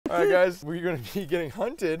All right, guys, we're gonna be getting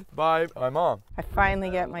hunted by my mom. I finally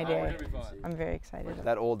get my day. I'm very excited.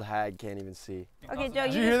 That old hag can't even see. Okay, Joe,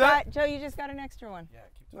 Did you hear that? you just got an extra one.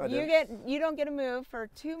 I You don't get to move for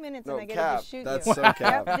 2 minutes, No, and I get cap. to shoot That's you. so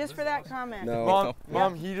cap. Yep, just for that comment. No.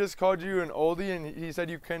 Mom, he just called you an oldie, and he said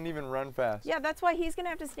you couldn't even run fast. Yeah, that's why he's gonna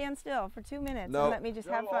have to stand still for 2 minutes No. and let me just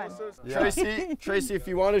have fun. Yeah. Tracy, if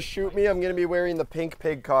you want to shoot me, I'm gonna be wearing the pink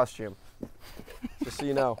pig costume. Just so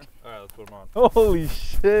you know. All right, let's put him on. Holy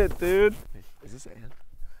shit, dude. Is this Ann?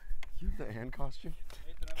 You have the Ann costume?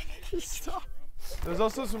 Stop. There's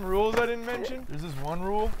also some rules I didn't mention. There's this one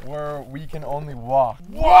rule where we can only walk.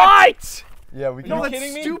 What? Yeah, we can. No, that's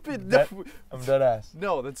kidding me? stupid. I'm dead ass.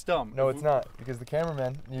 No, that's dumb. No, it's not, because the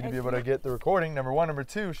cameramen need to be able to get the recording. Number one. Number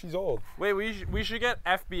two, she's old. Wait, we should get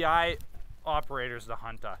FBI operators to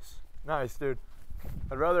hunt us. Nice, dude.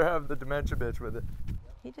 I'd rather have the dementia bitch with it.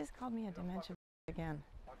 He just called me a dementia again.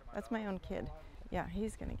 That's my own kid. Yeah,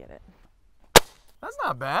 he's gonna get it. That's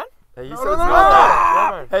not bad. Hey, you No, said no, it's no, not no. bad.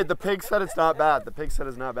 Never mind. Hey, the pig said it's not bad. The pig said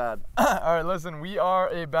it's not bad. All right, listen, we are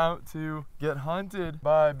about to get hunted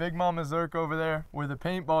by Big Mama Zerk over there with a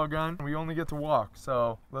paintball gun. We only get to walk,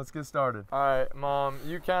 so let's get started. All right, Mom,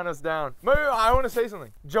 you count us down. Wait, I want to say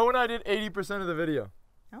something. Joe and I did 80% of the video.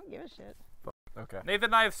 I don't give a shit. Okay. Nathan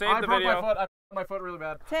and I have saved the video. I broke my foot really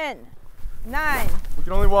bad. 10, 9, We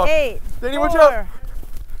can only walk. 8, Danny, watch out.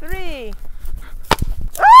 4, 3.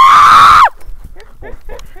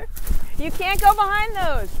 You can't go behind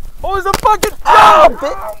those. Oh, there's a fucking. Oh,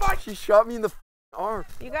 bitch! She shot me in the arm.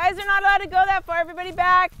 You guys are not allowed to go that far. Everybody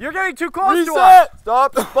back. You're getting too close to us. Reset!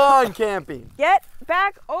 Stop spawn camping. Get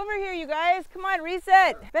back over here, you guys. Come on,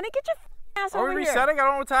 reset. Bennett, get your ass Are over we here. resetting? I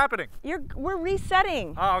don't know what's happening. We're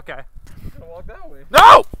resetting. Oh, okay. Walk that way.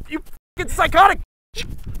 No! You fucking psychotic!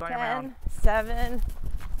 10, 7.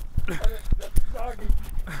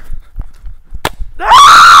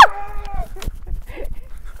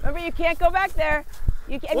 Remember, you can't go back there.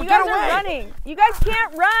 You can, Well, you guys get are away. running. You guys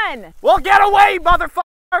can't run. Well, get away, motherfucker!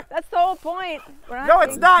 That's the whole point. We're not No,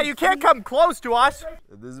 it's being- not. You can't come close to us.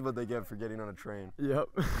 This is what they get for getting on a train. Yep.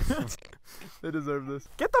 They deserve this.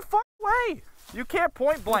 Get the fuck away. You can't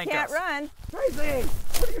point blank You can't us. run. Tracy,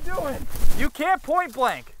 what are you doing? You can't point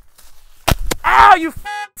blank. Ow, you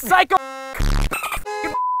psycho!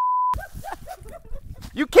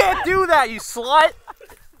 You can't do that, you slut!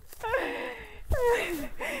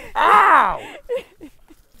 Ow!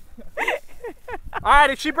 Alright,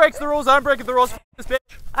 if she breaks the rules, I'm breaking the rules. This bitch.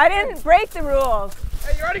 I didn't break the rules.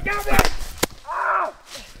 Hey, you already got me! Ow!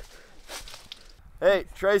 Hey,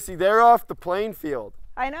 Tracy, they're off the playing field.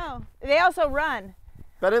 I know. They also run.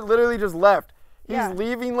 Bennett literally just left. He's Yeah.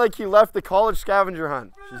 leaving like he left the college scavenger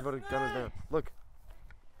hunt. She's about to gun us down. Look.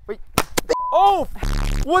 Wait. Oh,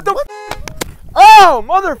 what the? Oh,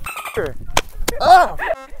 motherfucker! Oh,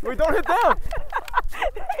 wait, don't hit down.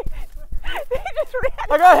 They just ran.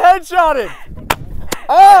 I got headshotted.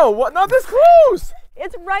 Oh, what? Not this close.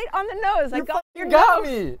 It's right on the nose. I You got your fucking got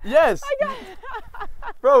nose. me. Yes, I got.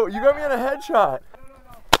 bro, you got me on a headshot.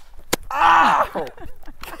 Ow!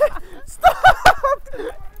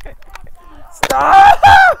 Stop!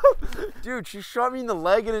 Dude, she shot me in the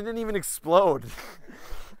leg and it didn't even explode.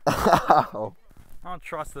 Ow. I don't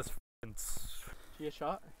trust this fucking. She a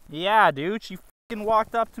shot? Yeah, dude. She fucking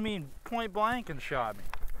walked up to me point blank and shot me.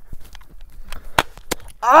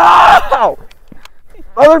 Ow!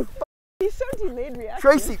 Mother He's so delayed reaction.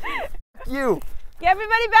 Tracy, you. Get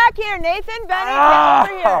everybody back here. Nathan, Benny, get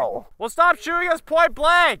over here. Ow! Well, stop shooting us point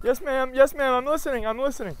blank! Yes, ma'am. Yes, ma'am. I'm listening. I'm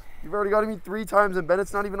listening. You've already got me 3 times and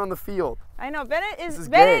Bennett's not even on the field. I know. Bennett This is is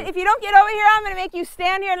Bennett, gay. if you don't get over here, I'm going to make you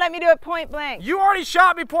stand here and let me do it point blank. You already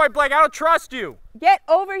shot me point blank. I don't trust you. Get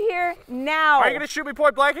over here now. Are you gonna shoot me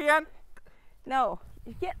point blank again? No.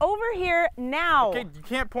 Get over here now. Okay, you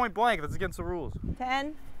can't point blank. That's against the rules.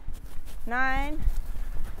 10, 9,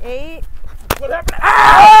 8. What happened?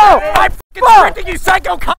 Ow! I'm fucking sprinting, you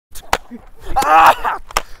psycho cunt! Ah!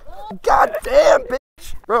 God damn,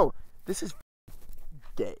 bitch! Bro, this is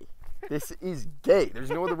gay. This is gay. There's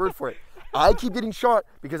no other word for it. I keep getting shot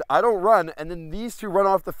because I don't run, and then these two run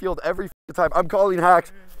off the field every time. I'm calling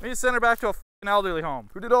hacks. We need to send her back to a fucking elderly home.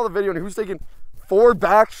 Who did all the video and who's taking 4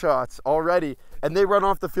 back shots already, and they run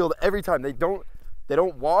off the field every time. They don't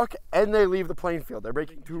walk and they leave the playing field. They're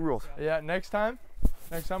breaking 2 rules. Yeah, next time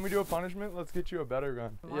we do a punishment, let's get you a better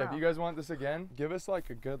gun. Yeah, if you guys want this again, give us like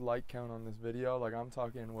a good like count on this video. Like I'm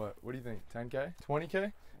talking what do you think? 10K?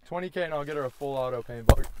 20K? 20K and I'll get her a full auto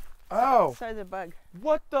paintball. Oh! Sorry, the bug.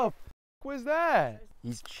 What the f was that?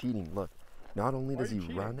 He's cheating. Look, not only does Why are he you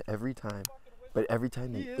cheating? run every time, but every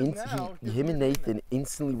time He they is now, 'cause him and you're Nathan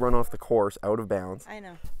instantly run off the course out of bounds. I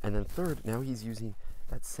know. And then third, now he's using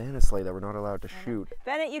That's Santa's sleigh that we're not allowed to shoot.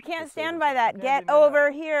 Bennett, you can't stand by that. Get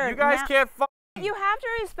over here. You guys can't You have to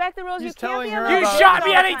respect the rules. He's You can't telling be her on the You about- shot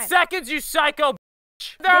me all at the 8 time. seconds, you psycho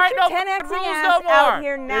bitch! There Get ain't your no 10X rules ass no out more!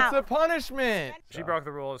 here now. It's a punishment. She broke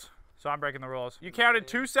the rules, so I'm breaking the rules. You counted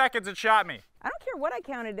 2 seconds and shot me. I don't care what I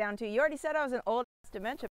counted down to. You already said I was an old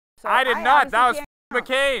dementia. So I did not. That was obviously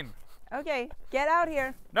McCain. can't. Okay, get out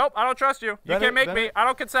here. Nope, I don't trust you. You Bennett- can't make me. Bennett- I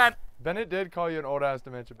don't consent. Bennett did call you an old ass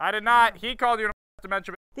dementia. I did not. He called you an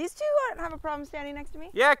dementia. These two don't have a problem standing next to me.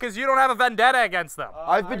 Yeah, because you don't have a vendetta against them.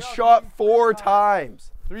 I've been shot 4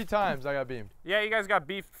 times. 3 times I got beamed. Yeah, you guys got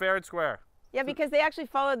beefed fair and square. Yeah, because they actually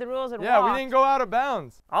followed the rules and Yeah, walked. we didn't go out of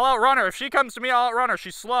bounds. I'll outrun her. If she comes to me, I'll outrun her.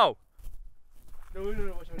 She's slow.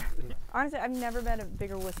 Honestly, I've never been a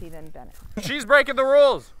bigger wussy than Bennett. She's breaking the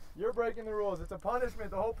rules. You're breaking the rules. It's a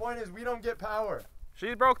punishment. The whole point is we don't get power.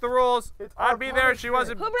 She broke the rules. It's our I'd be there if she punishment.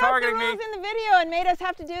 wasn't Who broke the targeting rules me. in the video and made us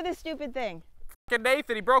have to do this stupid thing? Fucking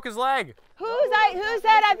Nathan, he broke his leg. Who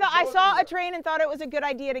said I saw a train and thought it was a good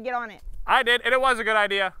idea to get on it? I did, and it was a good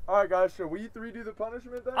idea. All right, guys. Should we 3 do the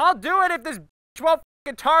punishment then? I'll do it if this bitch won't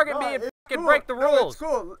fucking target me and it's fucking cool. break the No, rules. it's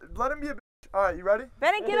cool. Let him be a bitch. All right, you ready?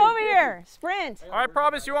 Bennett, get over here. Sprint. I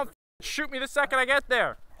promise you won't shoot me the second I get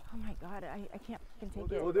there. Oh my God, I can't fucking take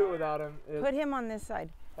We'll it. do it without him. Put him on this side.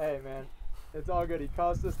 Hey, man. It's all good. He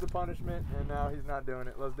cost us the punishment, and now he's not doing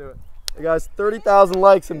it. Let's do it. Hey guys, 30,000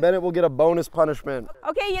 likes and Bennett will get a bonus punishment.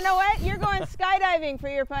 Okay, you know what? You're going skydiving for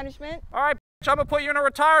your punishment. All right, bitch, I'm gonna put you in a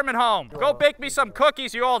retirement home. Go bake me some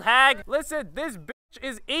cookies, you old hag. Listen, this bitch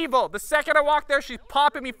is evil. The second I walk there, she's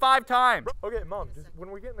popping me 5 times. Okay, Mom, just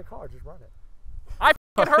when we get in the car, just run it. I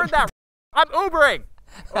fucking heard that. I'm Ubering.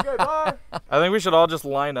 Okay, bye. I think we should all just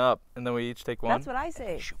line up and then we each take one. That's what I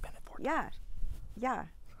say. Shoot Bennett for Yeah. Yeah.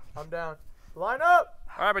 I'm down. Line up.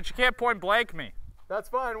 All right, but you can't point blank me. That's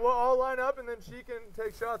fine. We'll all line up, and then she can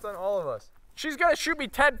take shots on all of us. She's gonna shoot me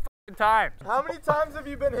 10 fucking times. How many times have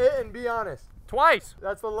you been hit? And be honest. Twice.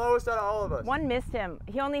 That's the lowest out of all of us. One missed him.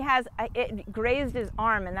 He only has, it grazed his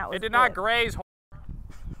arm and that was It did not it. graze.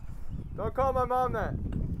 Don't call my mom that.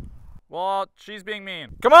 Well, she's being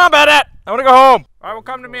mean. Come on, Bennett! I want to go home. All right, well,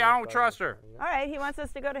 come to me. I don't trust her. All right, he wants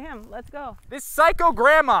us to go to him. Let's go. This psycho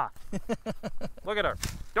grandma. Look at her.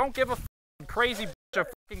 Don't give a fucking crazy bitch a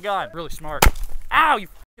fucking gun. Really smart. Ow, you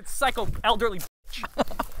fucking psycho elderly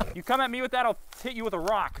bitch. You come at me with that, I'll hit you with a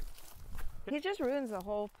rock. He just ruins the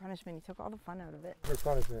whole punishment. He took all the fun out of it. It's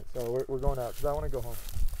punishment, so we're going out, because I want to go home.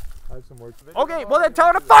 I have some work. Okay, well then tell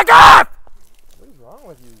her to fuck off! What is wrong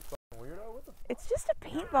with you, fucking weirdo? What the It's just a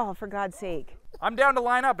paintball, for God's sake. I'm down to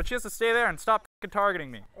line up, but she has to stay there and stop fucking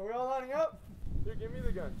targeting me. Are we all lining up? Here, give me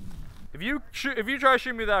the gun. If you try to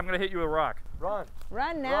shoot me with that, I'm gonna hit you with a rock. Run.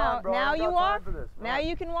 Run now. Run, bro. I Now ain't you got walk. time for this. Now Run.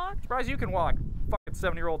 you can walk. Surprised you can walk. Fucking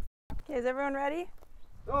 70-year-old. Okay, is everyone ready?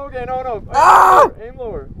 Oh, okay, no. Ah! Aim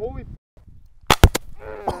lower. Holy.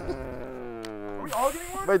 Are we all getting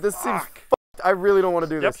one? Wait, this seems fucked. I really don't want to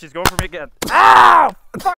do Yep, this. she's going for me again. Ow!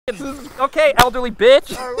 Fucking. Okay, elderly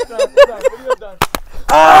bitch. All right, we're done. We're done. Video's done.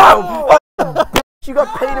 Oh! Bitch, you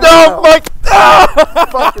got pain in my No, mouth. Mike! Ah!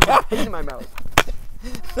 Fuck, there's pain in my mouth.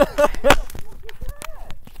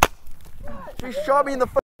 She shot me in the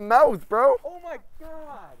fucking mouth, bro. Oh my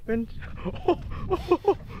God.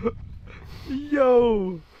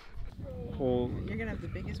 Yo! You're gonna have the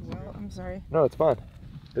biggest well. I'm sorry. No, it's fine.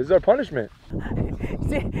 This is our punishment.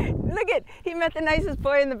 Look at, he met the nicest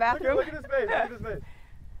boy in the bathroom. Look at his face. Look at his face.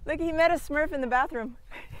 Look, he met a Smurf in the bathroom.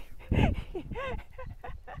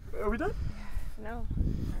 Are we done? No.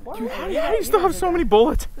 How do you still have so many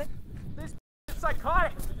bullets? This is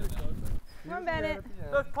psychotic. Come on, Bennett.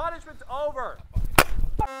 The punishment's over.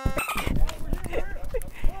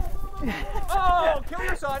 Oh, kill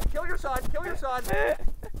your son, kill your son, kill your son.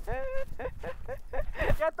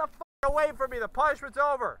 Get the fuck away from me. The punishment's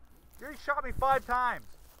over. You shot me 5 times.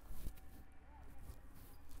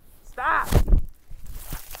 Stop.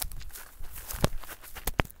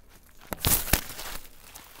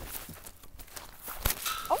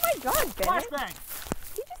 Oh my God, Bennett. Flashbang.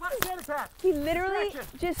 Flashbang attack. He literally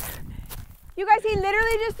Distraction. just, you guys, he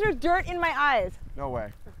literally just threw dirt in my eyes. No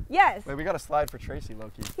way. Yes. Wait, we got a slide for Tracy,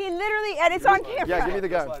 Loki. He literally, and it's on camera. Yeah, give me the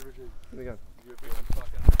gun. Give me the gun.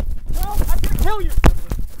 No, I'm gonna kill you.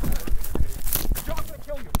 Joe, I'm gonna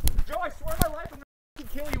kill you. Joe, I swear on my life, I'm gonna fucking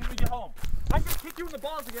kill you when we get home. I'm gonna kick you in the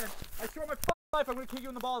balls again. I swear on my fucking life, I'm gonna kick you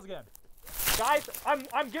in the balls again. Guys,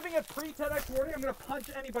 I'm giving a pre-10x warning. I'm gonna punch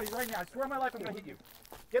anybody right now. I swear on my life, I'm gonna hit you.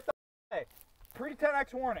 Get the away.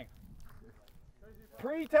 Pre-10x warning.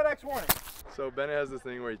 Pre-10x warning. So Bennett has this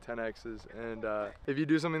thing where he 10x's, and if you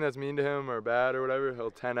do something that's mean to him or bad or whatever,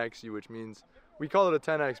 he'll 10x you, which means We call it a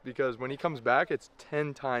 10x because when he comes back, it's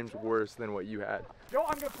 10 times worse than what you had. Joe,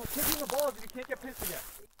 I'm gonna kick you in the balls if you can't get pissed again.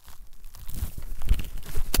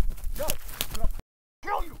 Joe, I'm gonna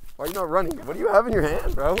kill you. Why are you not running? What do you have in your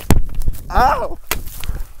hand, bro? Ow!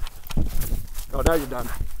 Oh, now you're done.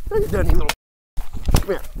 Now you're done, you little. Come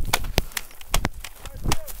here.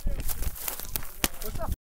 What's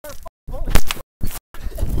up?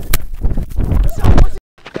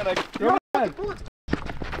 Bullets.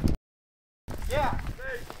 Yeah.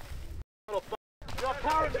 Little you're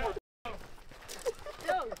power to it. Do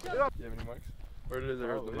you have any mics? Where does it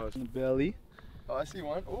hurt the most? In the belly. Oh, I see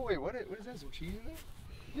one. Oh, wait, what is that? Some cheese in there?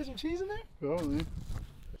 You got some cheese in there? Probably.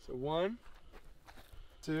 So 1,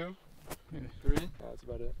 2, Yeah. 3. That's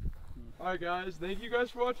about it. Alright guys, thank you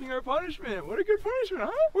guys for watching our punishment. What a good punishment,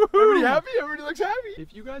 huh? Everybody happy? Everybody looks happy.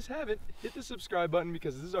 If you guys haven't, hit the subscribe button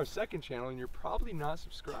because this is our second channel and you're probably not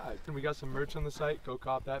subscribed. And we got some merch on the site. Go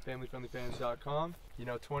cop that, familyfriendlyfans.com. You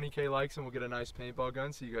know, 20K likes and we'll get a nice paintball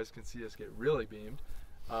gun so you guys can see us get really beamed.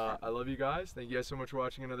 I love you guys. Thank you guys so much for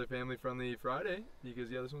watching another Family Friendly Friday because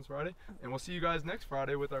yeah, this one's Friday. And we'll see you guys next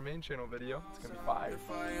Friday with our main channel video. It's gonna be fire.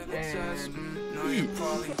 Know you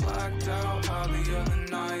probably blacked out how the other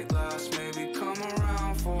night last, maybe